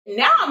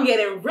now I'm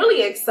getting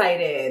really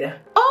excited.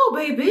 Oh,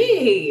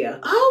 baby.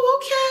 Oh,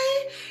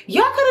 okay.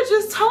 Y'all could have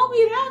just told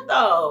me that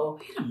though.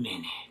 Wait a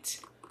minute.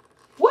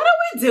 What are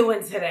we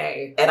doing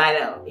today? And I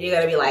know, you're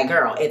gonna be like,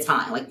 girl, it's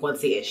fine. Like,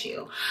 what's the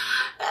issue?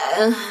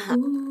 Ooh,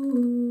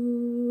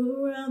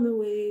 around the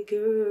way,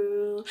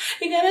 girl.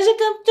 You gotta check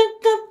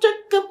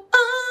up.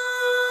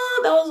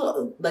 Oh,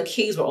 those, the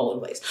keys were all over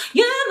the place.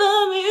 You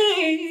love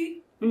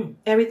me.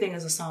 Everything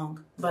is a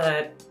song.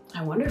 But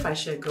I wonder if I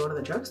should go to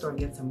the drugstore and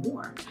get some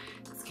more.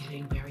 It's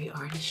getting very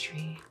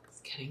artistry. It's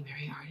getting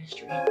very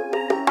artistry.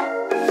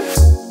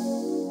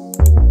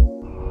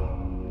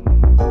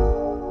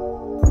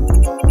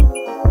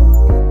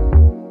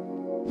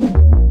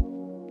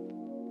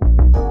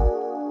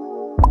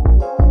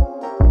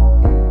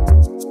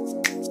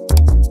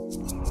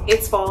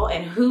 It's fall,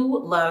 and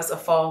who loves a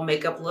fall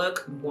makeup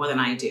look more than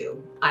I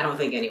do? I don't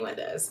think anyone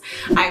does.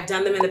 I've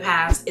done them in the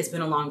past. It's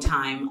been a long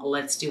time.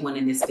 Let's do one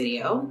in this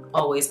video.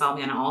 Always follow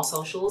me on all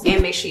socials and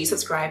make sure you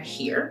subscribe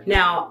here.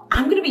 Now,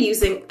 I'm gonna be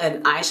using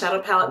an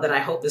eyeshadow palette that I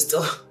hope is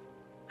still,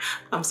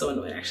 I'm so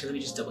annoyed actually. Let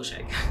me just double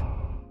check.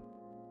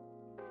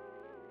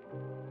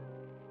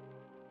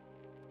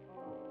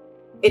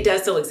 It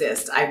does still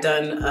exist. I've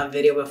done a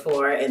video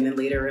before and then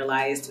later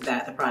realized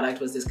that the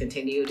product was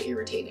discontinued.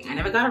 Irritating. I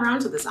never got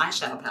around to this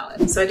eyeshadow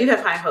palette. So I do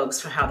have high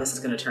hopes for how this is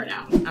gonna turn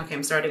out. Okay,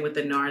 I'm starting with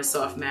the NARS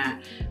Soft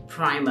Matte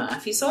Primer.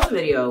 If you saw the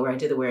video where I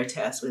did the wear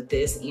test with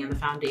this and the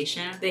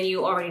foundation, then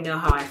you already know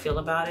how I feel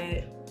about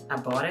it. I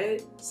bought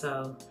it,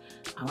 so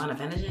I wanna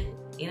finish it.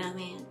 You know what I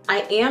mean? I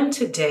am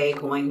today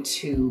going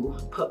to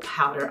put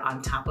powder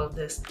on top of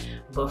this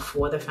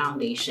before the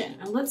foundation.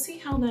 And let's see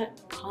how that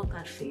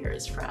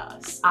fares for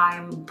us.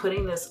 I'm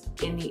putting this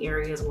in the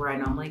areas where I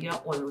normally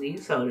get oily,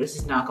 so this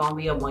is not gonna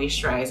be a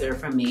moisturizer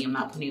for me. I'm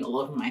not putting it all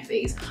over my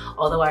face,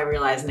 although I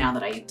realize now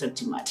that I took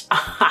too much.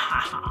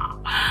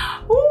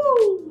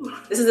 Woo!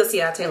 This is a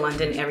Ciate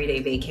London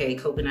Everyday Vacay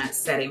Coconut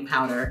Setting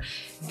Powder.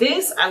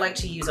 This I like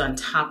to use on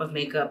top of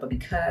makeup, but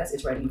because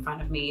it's right in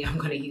front of me, I'm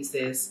gonna use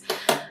this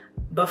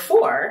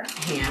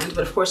beforehand,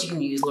 but of course you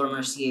can use Laura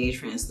Mercier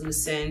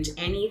translucent,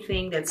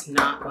 anything that's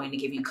not going to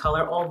give you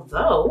color,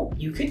 although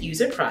you could use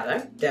a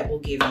product that will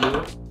give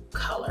you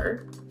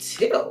color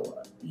too.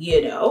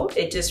 You know,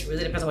 it just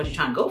really depends on what you're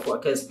trying to go for,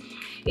 because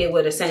it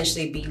would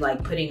essentially be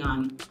like putting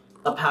on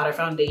a powder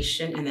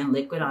foundation and then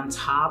liquid on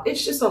top.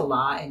 It's just a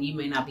lot and you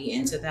may not be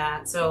into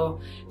that. So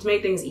to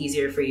make things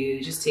easier for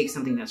you, just take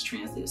something that's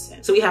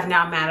translucent. So we have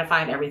now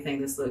mattified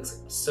everything. This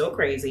looks so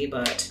crazy,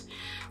 but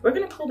we're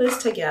gonna pull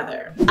this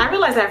together. I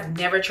realize I've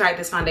never tried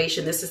this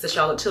foundation. This is the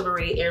Charlotte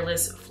Tilbury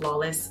Airless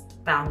Flawless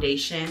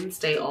Foundation,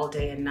 Stay All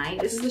Day and Night.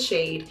 This is the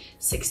shade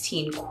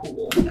 16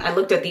 Cool. I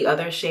looked at the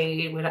other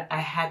shade I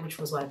had, which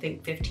was what, I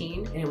think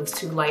 15, and it was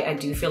too light. I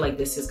do feel like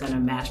this is gonna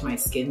match my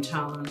skin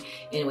tone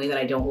in a way that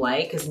I don't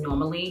like, because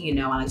normally, you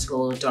know, I like to go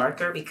a little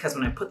darker because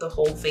when I put the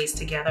whole face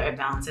together, it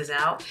balances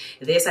out.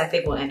 This I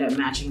think will end up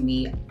matching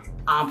me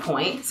on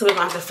point. So we're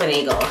going to have to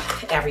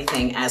finagle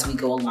everything as we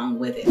go along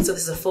with it. So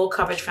this is a full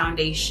coverage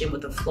foundation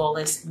with a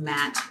flawless,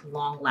 matte,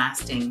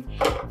 long-lasting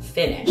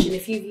finish. And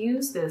if you've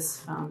used this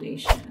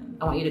foundation,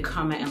 I want you to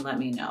comment and let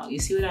me know. You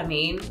see what I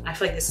mean? I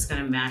feel like this is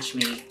gonna match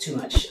me too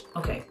much.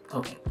 Okay,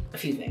 a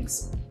few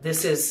things.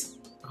 This is,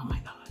 oh my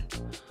God,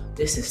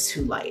 this is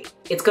too light.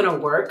 It's gonna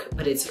work,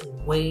 but it's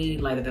way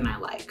lighter than I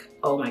like.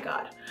 Oh my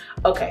God.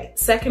 Okay,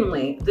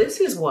 secondly, this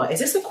is what? Is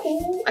this a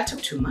cool? I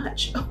took too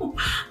much.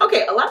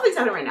 Okay, a lot of things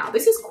happening right now.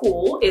 This is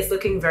cool. It's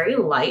looking very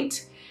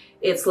light.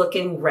 It's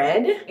looking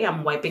red.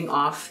 I'm wiping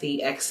off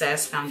the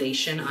excess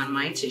foundation on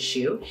my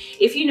tissue.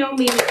 If you know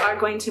me, we are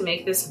going to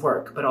make this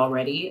work, but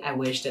already I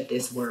wish that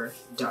this were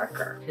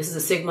darker. This is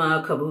a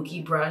Sigma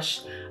Kabuki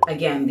brush.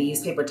 Again,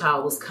 these paper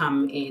towels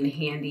come in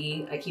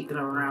handy. I keep them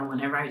around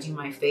whenever I do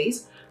my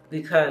face,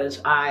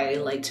 because I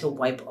like to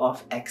wipe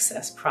off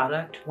excess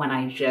product when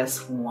I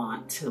just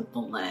want to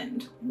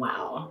blend.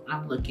 Wow,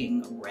 I'm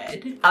looking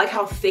red. I like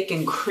how thick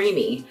and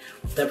creamy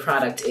the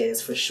product is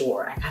for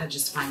sure. I gotta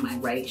just find my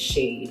right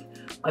shade.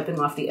 Wiping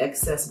off the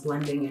excess,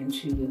 blending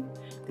into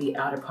the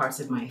outer parts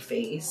of my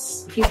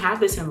face. If you have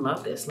this and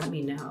love this, let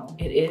me know.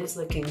 It is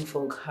looking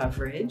full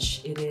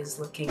coverage. It is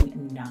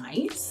looking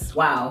nice.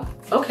 Wow,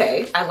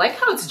 okay. I like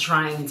how it's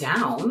drying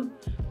down.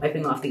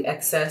 Wiping off the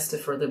excess to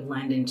further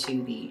blend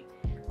into the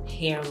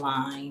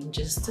hairline,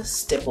 just to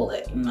stipple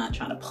it. I'm not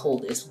trying to pull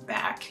this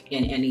back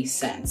in any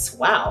sense.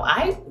 Wow,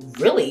 I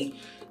really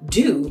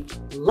do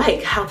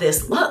like how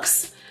this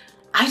looks.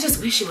 I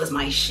just wish it was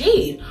my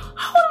shade.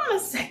 Hold on a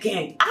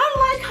second.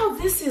 I like how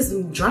this is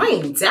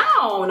drying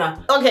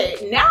down.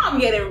 Okay, now I'm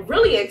getting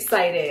really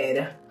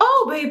excited.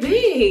 Oh,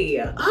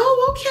 baby.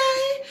 Oh,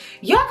 okay.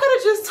 Y'all could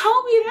have just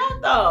told me that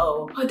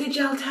though. Or did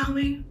y'all tell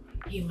me?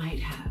 You might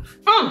have.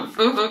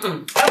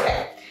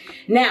 Okay.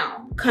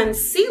 Now,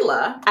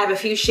 concealer. I have a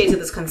few shades of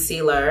this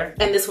concealer,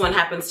 and this one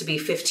happens to be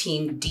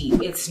 15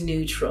 Deep. It's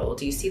neutral.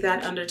 Do you see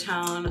that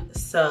undertone?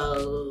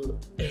 So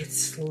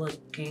it's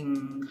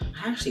looking,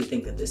 I actually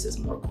think that this is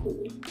more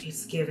cool.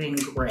 It's giving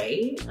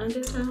gray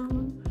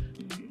undertone.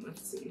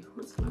 Let's see,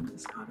 what's on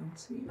this I don't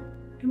see it.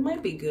 It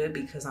might be good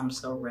because I'm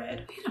so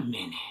red. Wait a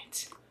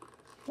minute.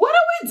 What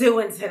are we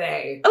doing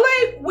today?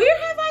 Like, where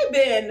have I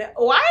been?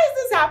 Why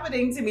is this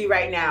happening to me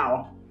right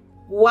now?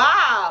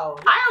 Wow,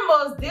 I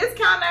almost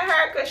discounted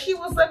her because she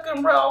was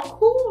looking real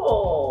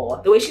cool.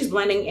 The way she's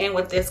blending in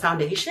with this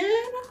foundation.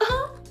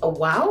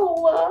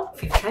 Wow.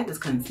 If you've tried this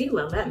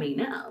concealer, let me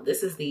know.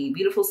 This is the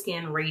Beautiful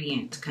Skin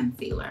Radiant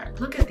Concealer.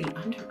 Look at the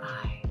under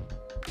eye.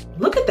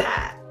 Look at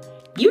that.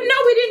 You know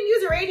we didn't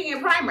use a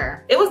radiant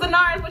primer. It was the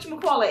NARS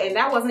whatchamacallit, and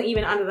that wasn't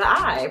even under the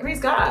eye. Praise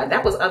God,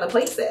 that was other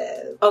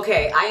places.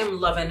 Okay, I am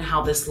loving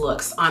how this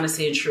looks,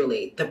 honestly and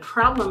truly. The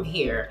problem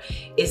here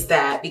is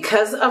that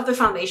because of the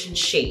foundation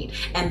shade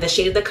and the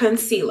shade of the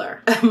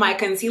concealer, my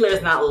concealer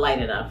is not light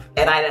enough.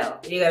 And I know,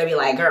 you're gonna be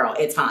like, girl,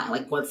 it's fine.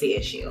 Like, what's the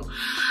issue?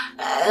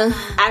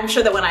 I'm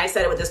sure that when I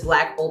set it with this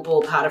black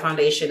opal powder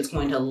foundation, it's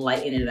going to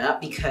lighten it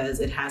up because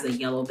it has a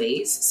yellow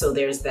base. So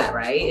there's that,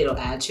 right? It'll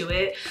add to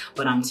it,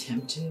 but I'm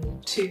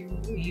tempted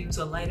to use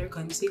a lighter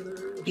concealer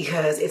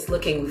because it's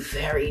looking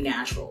very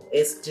natural.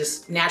 It's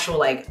just natural,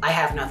 like I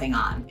have nothing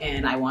on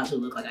and I want to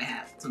look like I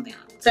have something on.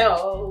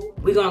 So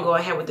we're gonna go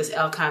ahead with this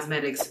Elle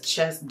Cosmetics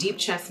deep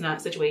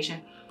chestnut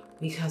situation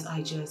because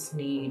I just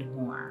need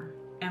more.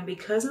 And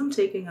because I'm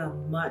taking a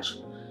much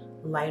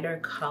lighter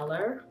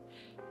color,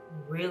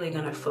 really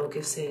gonna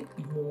focus it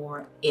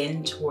more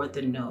in toward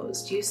the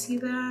nose. Do you see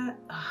that?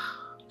 Oh,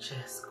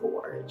 just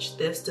gorge.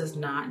 This does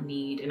not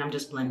need, and I'm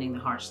just blending the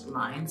harsh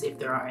lines if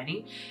there are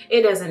any.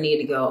 It doesn't need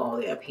to go all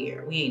the way up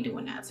here. We ain't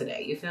doing that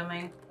today, you feel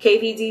me?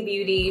 KVD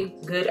Beauty,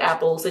 Good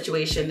Apple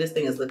situation. This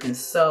thing is looking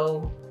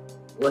so,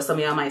 what some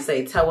of y'all might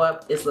say, toe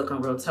up. It's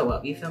looking real toe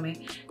up, you feel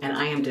me? And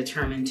I am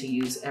determined to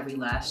use every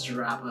last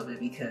drop of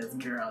it because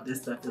girl,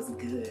 this stuff is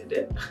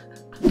good.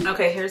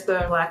 Okay, here's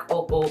the black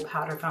opal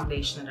powder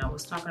foundation that I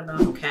was talking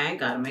about. Okay,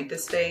 gotta make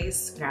this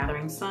face.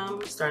 Gathering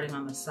some, starting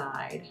on the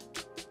side.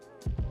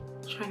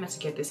 Try not to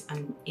get this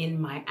in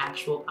my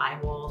actual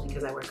eyeballs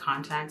because I wear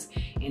contacts.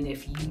 And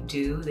if you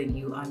do, then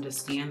you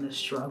understand the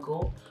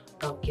struggle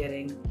of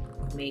getting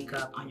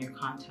makeup on your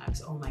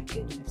contacts. Oh my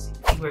goodness.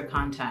 If you wear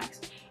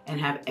contacts and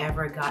have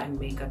ever gotten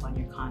makeup on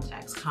your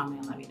contacts, comment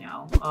and let me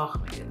know. Oh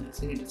my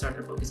goodness, we need to start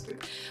our focus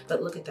group.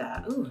 But look at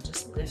that. Ooh, it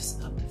just lifts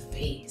up the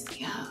face.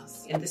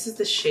 Yes. And this is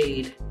the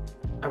shade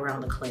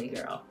Around the Clay,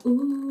 girl.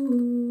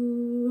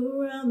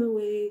 Ooh, around the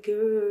way,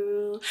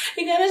 girl.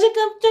 You gotta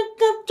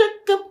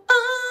check up.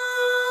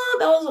 Oh,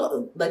 that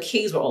was, the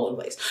keys were all over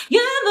the place. You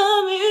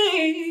love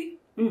me.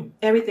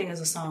 Everything is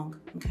a song,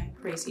 okay,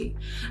 crazy.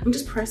 I'm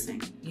just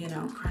pressing, you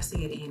know,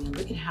 pressing it in, and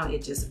look at how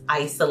it just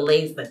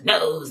isolates the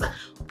nose.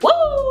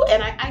 Woo!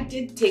 And I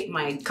did take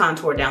my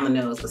contour down the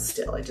nose, but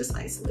still, it just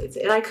isolates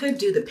it. And I could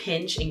do the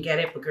pinch and get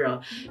it, but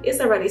girl,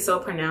 it's already so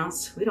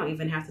pronounced, we don't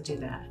even have to do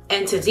that.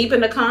 And to deepen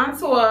the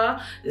contour,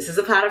 this is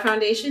a powder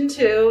foundation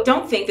too.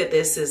 Don't think that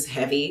this is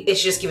heavy.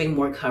 It's just giving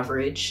more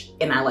coverage,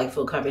 and I like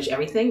full coverage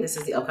everything. This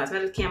is the Elle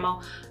Cosmetics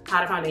Camo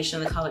powder foundation.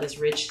 The color is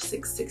Rich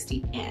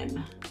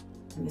 660N.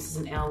 And this is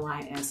an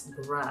LYS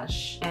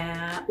brush.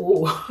 And,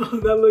 ooh,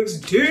 that looks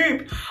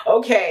deep.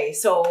 Okay,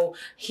 so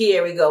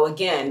here we go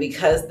again,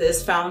 because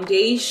this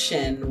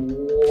foundation,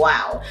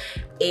 wow,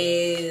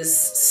 is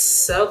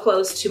so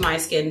close to my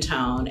skin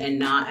tone and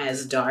not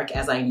as dark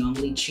as I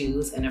normally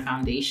choose in a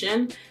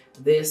foundation.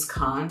 This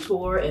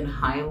contour and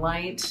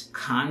highlight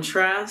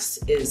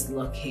contrast is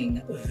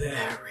looking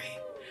very,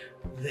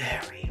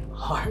 very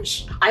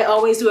harsh. I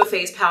always do a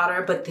face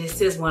powder, but this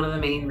is one of the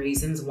main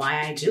reasons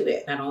why I do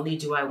it. Not only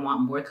do I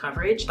want more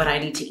coverage, but I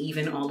need to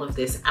even all of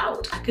this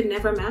out. I could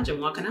never imagine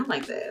walking out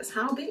like this.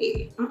 How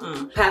be?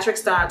 Patrick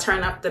Star,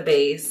 Turn Up the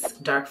Base,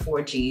 Dark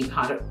 4G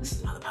powder. This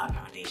is another powder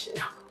foundation.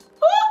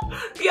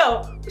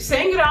 Yo,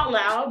 saying it out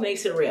loud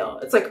makes it real.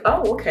 It's like,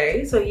 oh,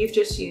 okay, so you've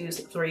just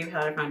used 3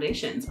 powder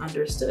foundations,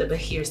 understood. But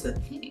here's the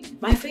thing,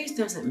 my face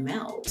doesn't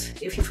melt.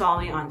 If you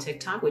follow me on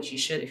TikTok, which you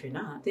should if you're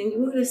not, then you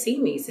would have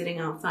seen me sitting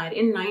outside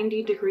in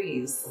 90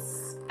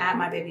 degrees at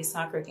my baby's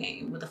soccer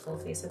game with a full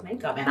face of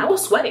makeup, and I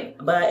was sweating.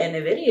 But in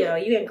the video,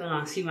 you ain't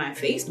gonna see my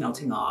face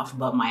melting off,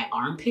 but my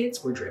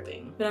armpits were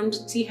dripping. But I'm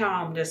just, see how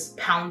I'm just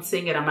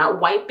pouncing it. I'm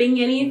not wiping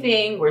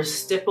anything. We're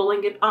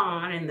stippling it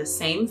on in the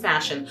same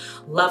fashion.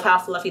 Love how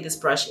fluffy this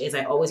brush is.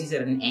 I always use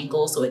it at an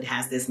angle, so it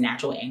has this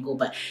natural angle,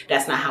 but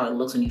that's not how it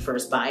looks when you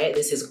first buy it.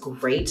 This is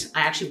great.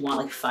 I actually want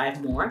like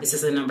 5 more. This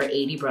is a number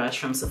 80 brush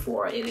from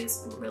Sephora. It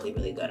is really,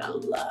 really good. I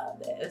love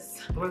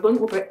this. We're going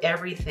over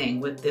everything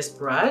with this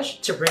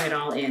brush to bring it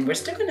all in. We're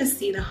still gonna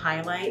see the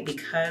highlight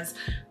because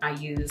I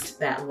used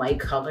that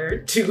light color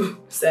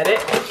to set it.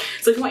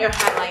 So if you want your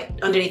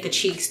highlight underneath the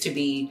cheeks to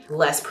be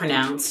less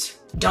pronounced,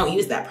 don't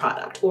use that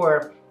product,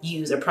 or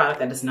use a product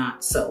that is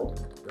not so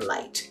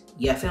light.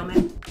 You feel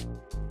me?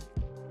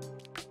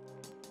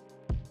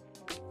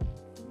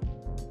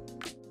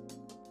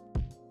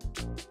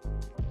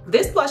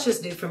 This blush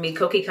is new for me.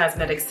 KOKIE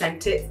Cosmetics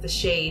sent it. It's the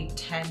shade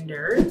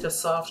Tender. It's a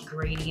soft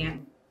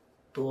gradient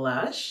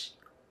blush.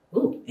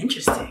 Ooh,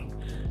 interesting.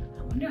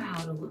 I wonder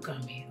how it'll look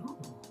on me. Oh,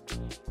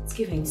 it's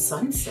giving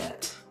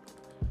sunset.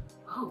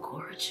 Oh,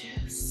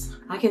 gorgeous.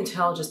 I can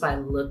tell just by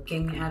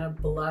looking at a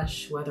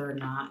blush whether or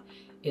not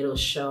it'll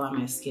show on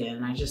my skin.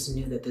 And I just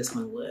knew that this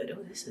one would.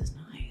 Oh, this is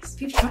nice.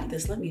 If you've tried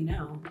this, let me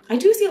know. I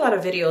do see a lot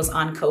of videos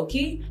on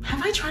KOKIE.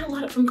 Have I tried a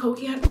lot from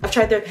KOKIE? I've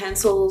tried their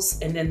pencils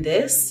and then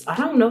this. I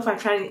don't know if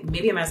I've tried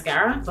maybe a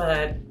mascara,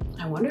 but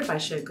I wonder if I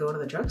should go to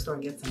the drugstore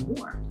and get some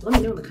more. Let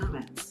me know in the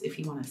comments if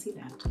you want to see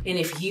that. And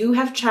if you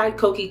have tried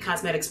KOKIE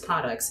Cosmetics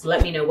products,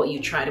 let me know what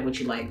you tried and what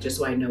you like, just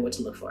so I know what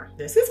to look for.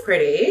 This is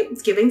pretty.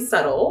 It's giving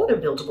subtle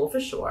and buildable for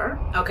sure.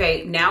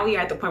 Okay, now we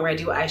are at the point where I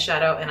do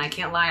eyeshadow, and I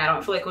can't lie, I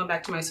don't feel like going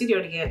back to my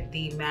studio to get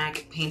the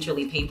MAC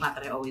Painterly paint pot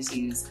that I always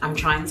use. I'm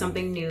trying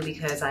something new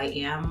because I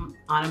am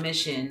on a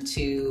mission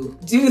to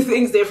do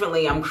things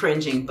differently. I'm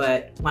cringing,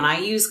 but when I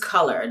use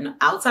color,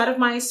 outside of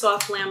my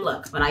soft glam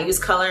look, when I use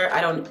color,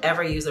 I don't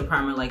ever use a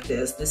primer like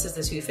this. This is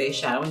the Too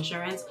Faced Shadow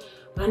Insurance,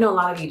 but I know a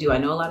lot of you do. I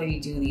know a lot of you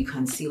do the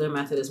concealer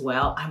method as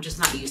well. I'm just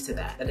not used to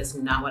that. That is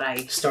not what I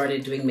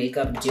started doing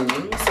makeup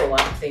doing. So a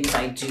lot of things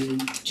I do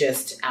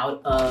just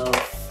out of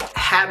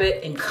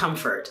habit and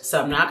comfort. So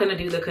I'm not gonna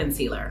do the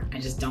concealer. I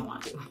just don't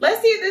want to.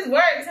 Let's see if this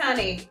works,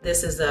 honey.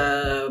 This is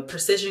a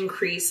precision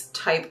crease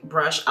type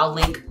brush. I'll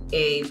link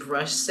a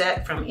brush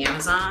set from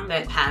Amazon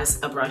that has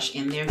a brush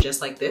in there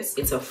just like this.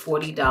 It's a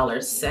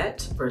 $40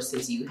 set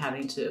versus you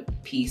having to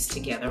piece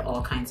together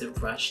all kinds of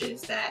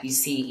brushes that you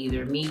see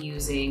either me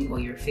using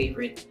or your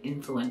favorite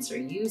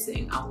influencer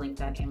using. I'll link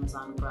that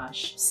Amazon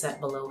brush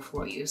set below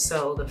for you.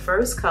 So the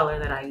first color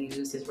that I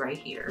use is right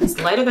here. It's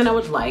lighter than I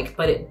would like,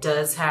 but it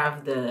does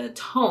have the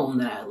tone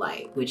that I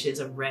like, which is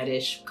a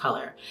reddish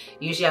color.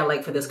 Usually I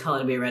like for this color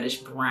to be a reddish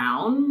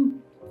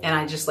brown, and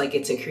I just like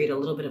it to create a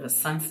little bit of a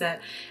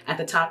sunset at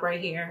the top right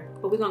here.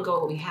 But we're gonna go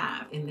with what we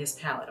have in this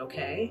palette,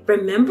 okay?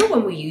 Remember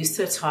when we used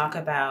to talk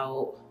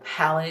about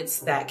palettes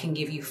that can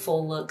give you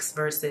full looks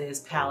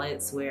versus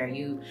palettes where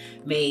you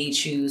may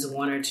choose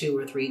 1 or 2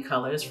 or 3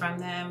 colors from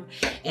them?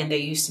 And there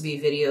used to be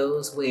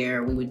videos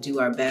where we would do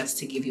our best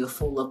to give you a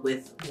full look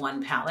with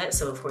one palette.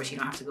 So of course you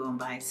don't have to go and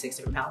buy 6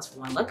 different palettes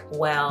for one look.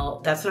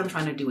 Well, that's what I'm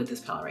trying to do with this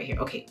palette right here.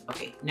 Okay,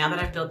 now that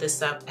I've built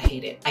this up, I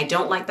hate it. I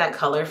don't like that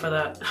color for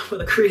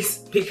the crease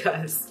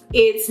because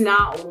it's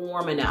not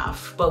warm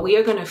enough, but we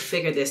are gonna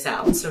figure this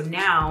out. So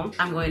now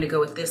I'm going to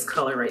go with this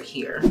color right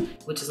here,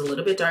 which is a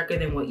little bit darker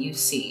than what you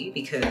see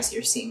because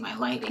you're seeing my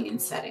lighting and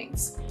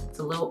settings. It's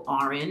a little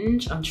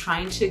orange. I'm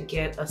trying to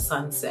get a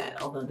sunset,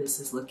 although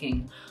this is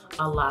looking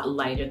a lot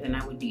lighter than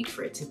I would need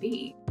for it to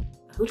be.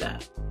 Hold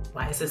up,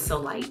 why is this so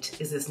light?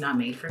 Is this not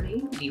made for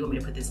me? Do you want me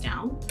to put this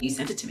down? You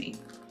sent it to me.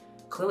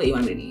 Clearly you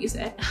wanted me to use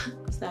it.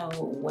 So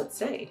what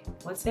say?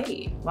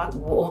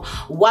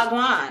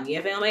 Wagwan, you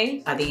feel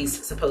me? Are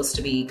these supposed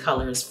to be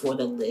colors for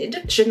the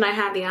lid? Shouldn't I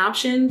have the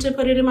option to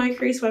put it in my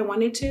crease if I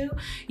wanted to?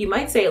 You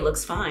might say it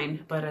looks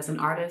fine, but as an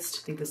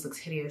artist, I think this looks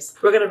hideous.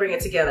 We're gonna bring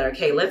it together.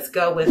 Okay, let's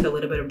go with a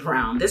little bit of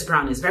brown. This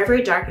brown is very,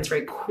 very dark. It's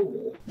very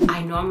cool.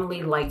 I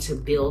normally like to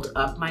build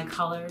up my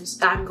colors.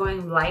 I'm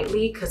going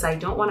lightly because I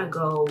don't wanna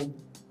go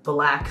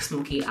black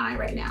smoky eye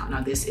right now. Now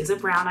this is a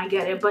brown, I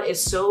get it, but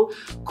it's so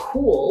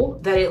cool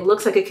that it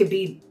looks like it could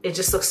be, it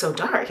just looks so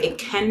dark. It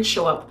can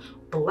show up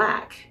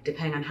black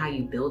depending on how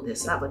you build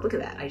this up. Like look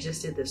at that, I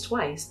just did this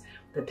twice.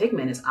 The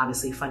pigment is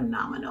obviously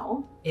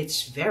phenomenal.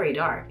 It's very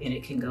dark and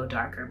it can go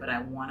darker, but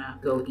I wanna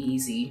go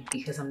easy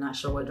because I'm not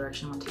sure what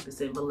direction I wanna take this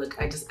in, but look,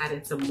 I just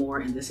added some more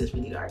and this is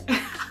really dark.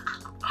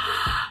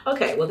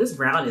 Okay, well this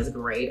brown is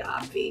great,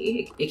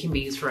 obvi. It can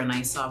be used for a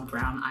nice soft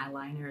brown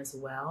eyeliner as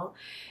well.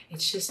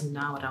 It's just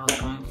not what I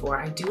was going for.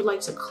 I do like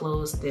to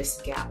close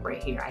this gap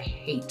right here. I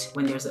hate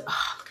when there's a,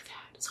 oh, look at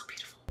that, it's so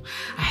beautiful.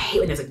 I hate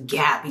when there's a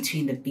gap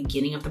between the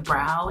beginning of the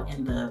brow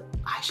and the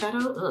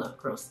eyeshadow. Ugh,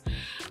 gross.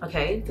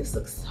 Okay, this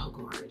looks so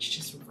gorgeous,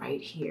 just right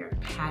here.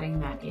 Patting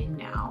that in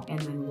now and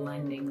then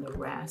blending the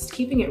rest.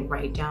 Keeping it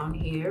right down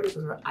here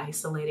because we're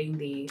isolating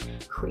the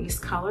crease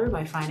color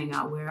by finding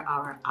out where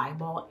our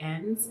eyeball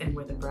ends and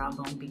where the brow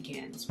bone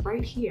begins.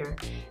 Right here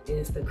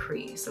is the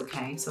crease,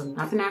 okay? So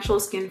not the natural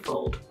skin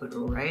fold, but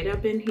right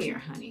up in here,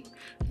 honey.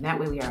 And that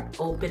way we are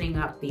opening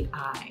up the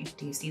eye.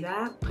 Do you see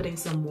that? Putting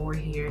some more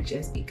here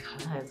just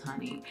because,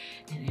 honey.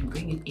 And then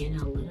bring it in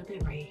a little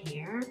bit right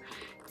here.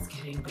 It's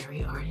getting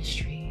very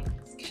artistry.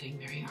 It's getting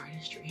very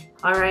artistry.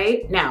 All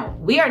right, now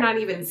we are not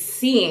even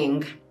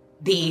seeing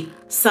the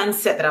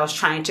sunset that I was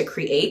trying to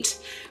create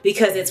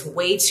because it's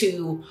way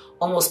too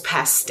almost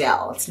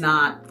pastel. It's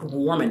not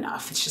warm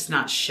enough. It's just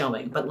not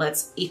showing. But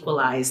let's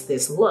equalize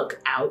this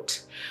look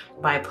out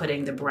by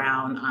putting the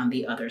brown on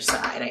the other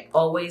side. I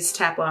always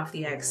tap off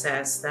the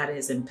excess. That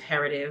is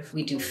imperative.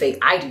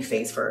 I do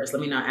face first.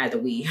 Let me not add the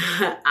we.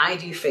 I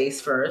do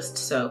face first,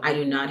 so I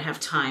do not have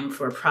time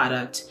for a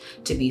product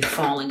to be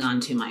falling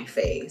onto my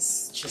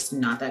face. Just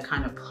not that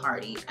kind of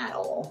party at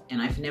all.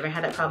 And I've never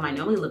had that problem. I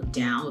normally look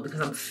down, but because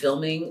I'm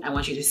filming, I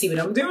want you to see what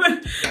I'm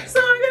doing. So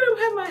I'm gonna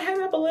have my head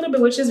up a little bit,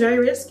 which is very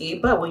risky,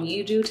 but when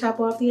you do tap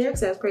off the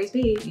excess, praise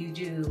be, you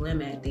do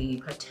limit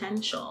the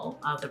potential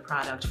of the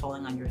product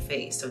falling on your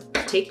face. So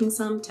taking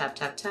some, tap,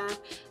 tap, tap,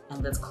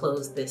 and let's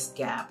close this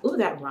gap. Ooh,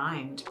 that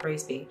rhymed,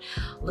 praise be.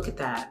 Look at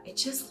that. It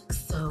just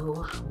looks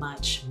so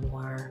much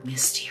more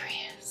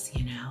mysterious,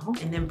 you know?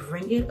 And then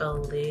bring it a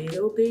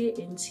little bit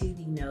into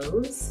the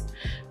nose.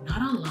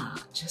 Not a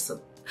lot, just a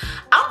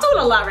I'm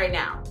doing a lot right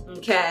now,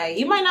 okay?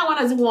 You might not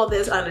want to do all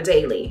this on a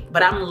daily,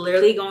 but I'm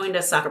literally going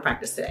to soccer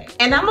practice today.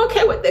 And I'm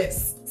okay with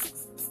this.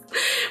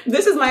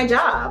 This is my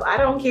job. I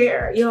don't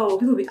care. Yo, I know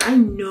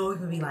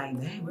people be like,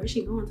 dang, where's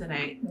she going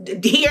tonight?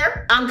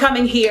 Here, I'm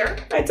coming here.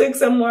 I took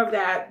some more of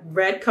that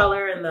red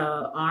color and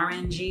the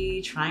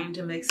orangey, trying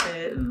to mix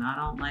it, and I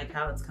don't like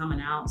how it's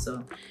coming out.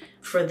 So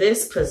for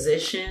this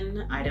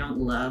position, I don't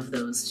love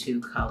those two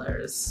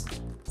colors.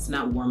 It's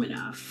not warm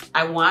enough.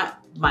 I want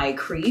my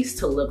crease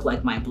to look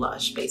like my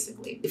blush,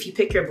 basically. If you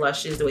pick your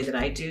blushes the way that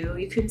I do,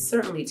 you can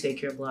certainly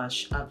take your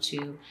blush up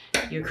to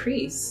your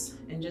crease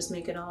and just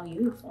make it all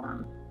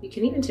uniform. You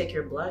can even take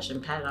your blush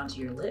and pat it onto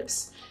your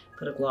lips,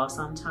 put a gloss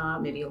on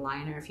top, maybe a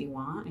liner if you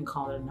want, and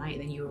call it a night.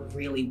 Then you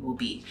really will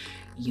be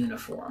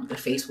uniform. The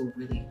face will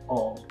really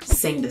all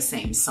sing the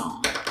same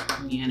song,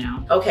 you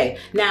know? Okay,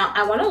 now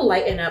I wanna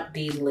lighten up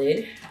the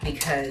lid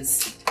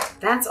because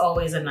that's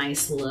always a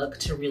nice look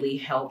to really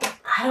help.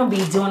 I don't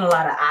be doing a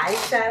lot of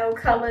eyeshadow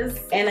colors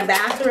in the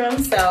bathroom,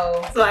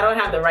 so I don't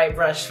have the right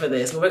brush for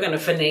this, but we're gonna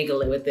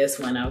finagle it with this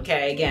one,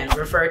 okay? Again,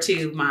 refer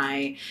to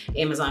my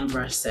Amazon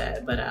brush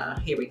set, but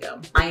here we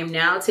go. I am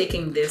now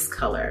taking this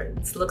color.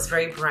 It looks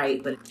very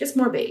bright, but it's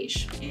more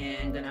beige.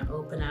 And gonna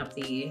open up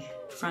the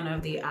front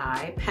of the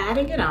eye,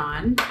 patting it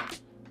on,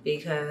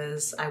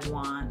 because I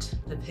want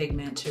the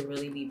pigment to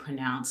really be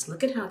pronounced.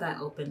 Look at how that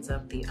opens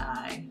up the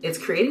eye. It's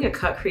creating a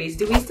cut crease.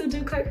 Do we still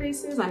do cut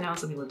creases? I know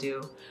some people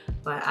do,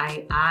 but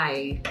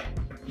I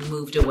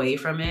moved away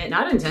from it.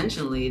 Not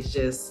intentionally, it's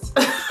just,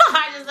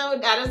 I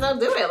just don't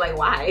do it, like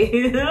why?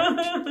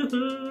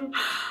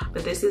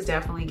 But this is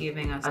definitely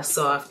giving us a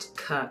soft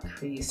cut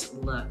crease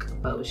look,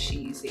 bow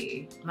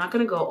cheesy. I'm not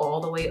gonna go all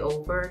the way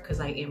over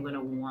because I am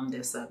gonna warm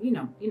this up. You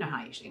know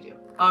how I usually do.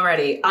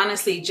 Alrighty,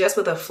 honestly, just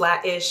with a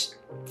flat-ish,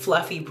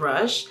 fluffy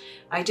brush,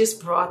 I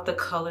just brought the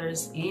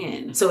colors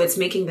in. So it's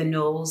making the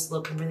nose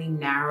look really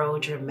narrow,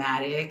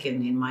 dramatic,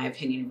 and in my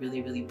opinion,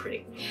 really, really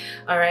pretty.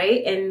 All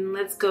right, and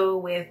let's go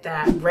with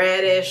that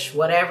reddish,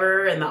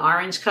 whatever, and the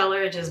orange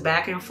color, just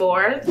back and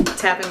forth,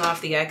 tapping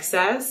off the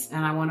excess.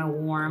 And I wanna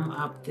warm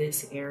up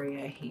this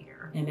area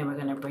here. And then we're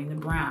gonna bring the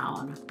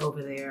brown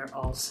over there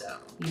also.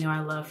 You know, I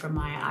love for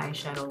my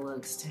eyeshadow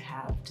looks to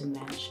have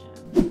dimension.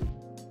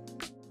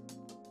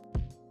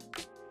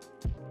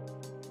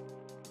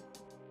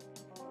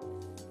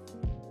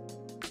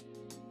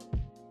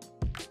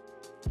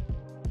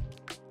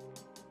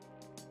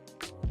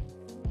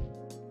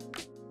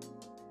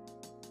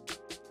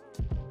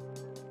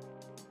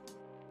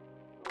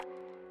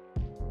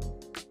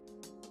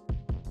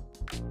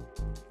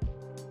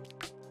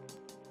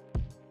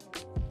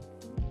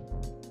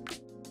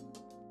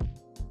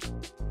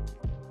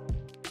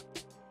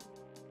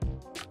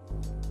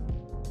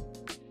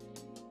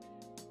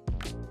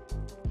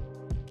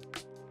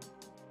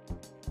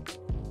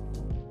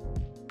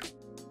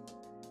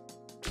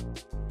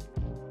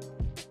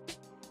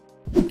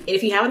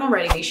 If you haven't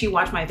already, make sure you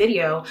watch my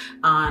video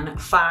on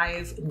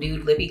 5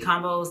 nude lippy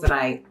combos that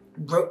I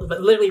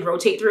literally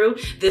rotate through.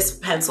 This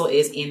pencil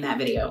is in that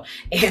video.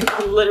 And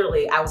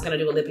literally, I was gonna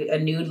do a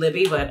nude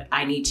lippy, but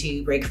I need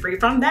to break free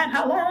from that.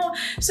 Hello.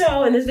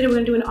 So in this video, we're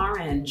gonna do an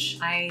orange.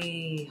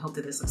 I hope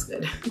that this looks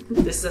good.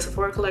 This is a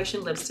Sephora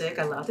Collection lipstick.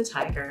 I love the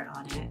tiger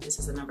on it. This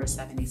is the number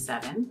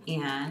 77.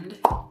 And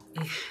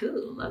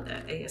ooh, love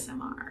that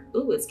ASMR.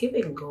 Ooh, it's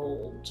giving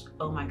gold.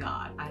 Oh my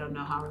God. I don't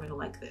know how we're gonna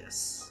like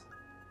this.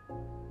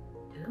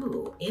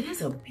 Ooh, it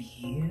is a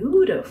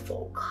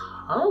beautiful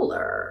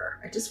color.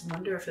 I just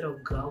wonder if it'll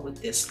go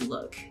with this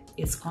look.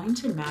 It's going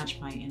to match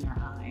my inner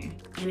eye.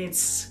 And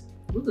it's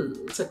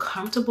a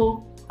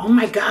comfortable, oh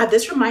my God,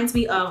 this reminds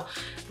me of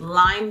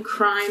Lime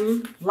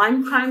Crime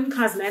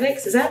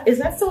Cosmetics. Is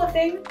that still a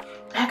thing?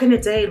 Back in the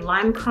day,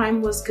 Lime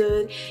Crime was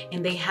good,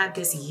 and they had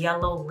this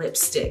yellow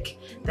lipstick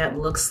that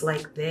looks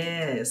like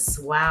this.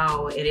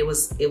 Wow, and it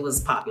was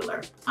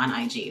popular on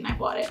IG, and I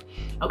bought it.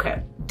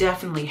 Okay,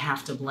 definitely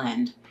have to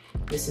blend.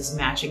 This is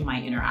matching my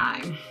inner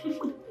eye.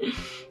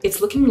 It's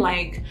looking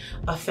like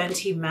a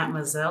Fenty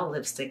Mademoiselle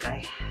lipstick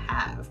I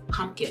have.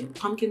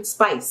 Pumpkin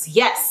spice.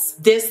 Yes,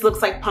 this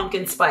looks like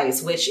pumpkin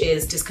spice, which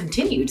is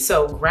discontinued.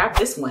 So grab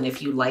this one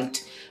if you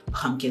liked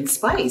pumpkin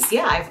spice.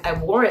 Yeah, I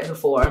wore it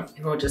before.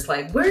 People were just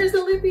like, where's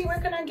the lippy? Where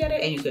can I get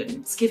it? And you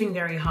couldn't. It's giving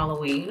very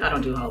Halloween. I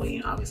don't do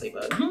Halloween, obviously,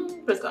 but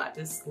praise God,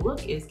 this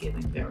look is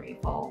giving very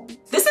fall.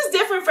 This is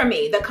different for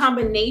me. The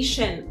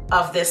combination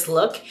of this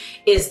look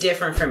is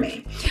different for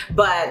me,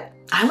 but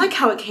I like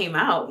how it came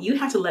out. You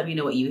have to let me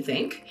know what you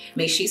think.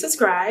 Make sure you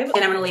subscribe,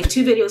 and I'm gonna leave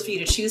 2 videos for you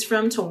to choose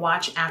from to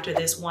watch after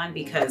this one,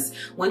 because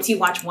once you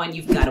watch one,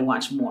 you've gotta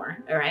watch more,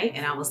 all right?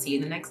 And I will see you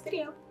in the next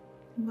video.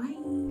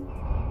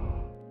 Bye.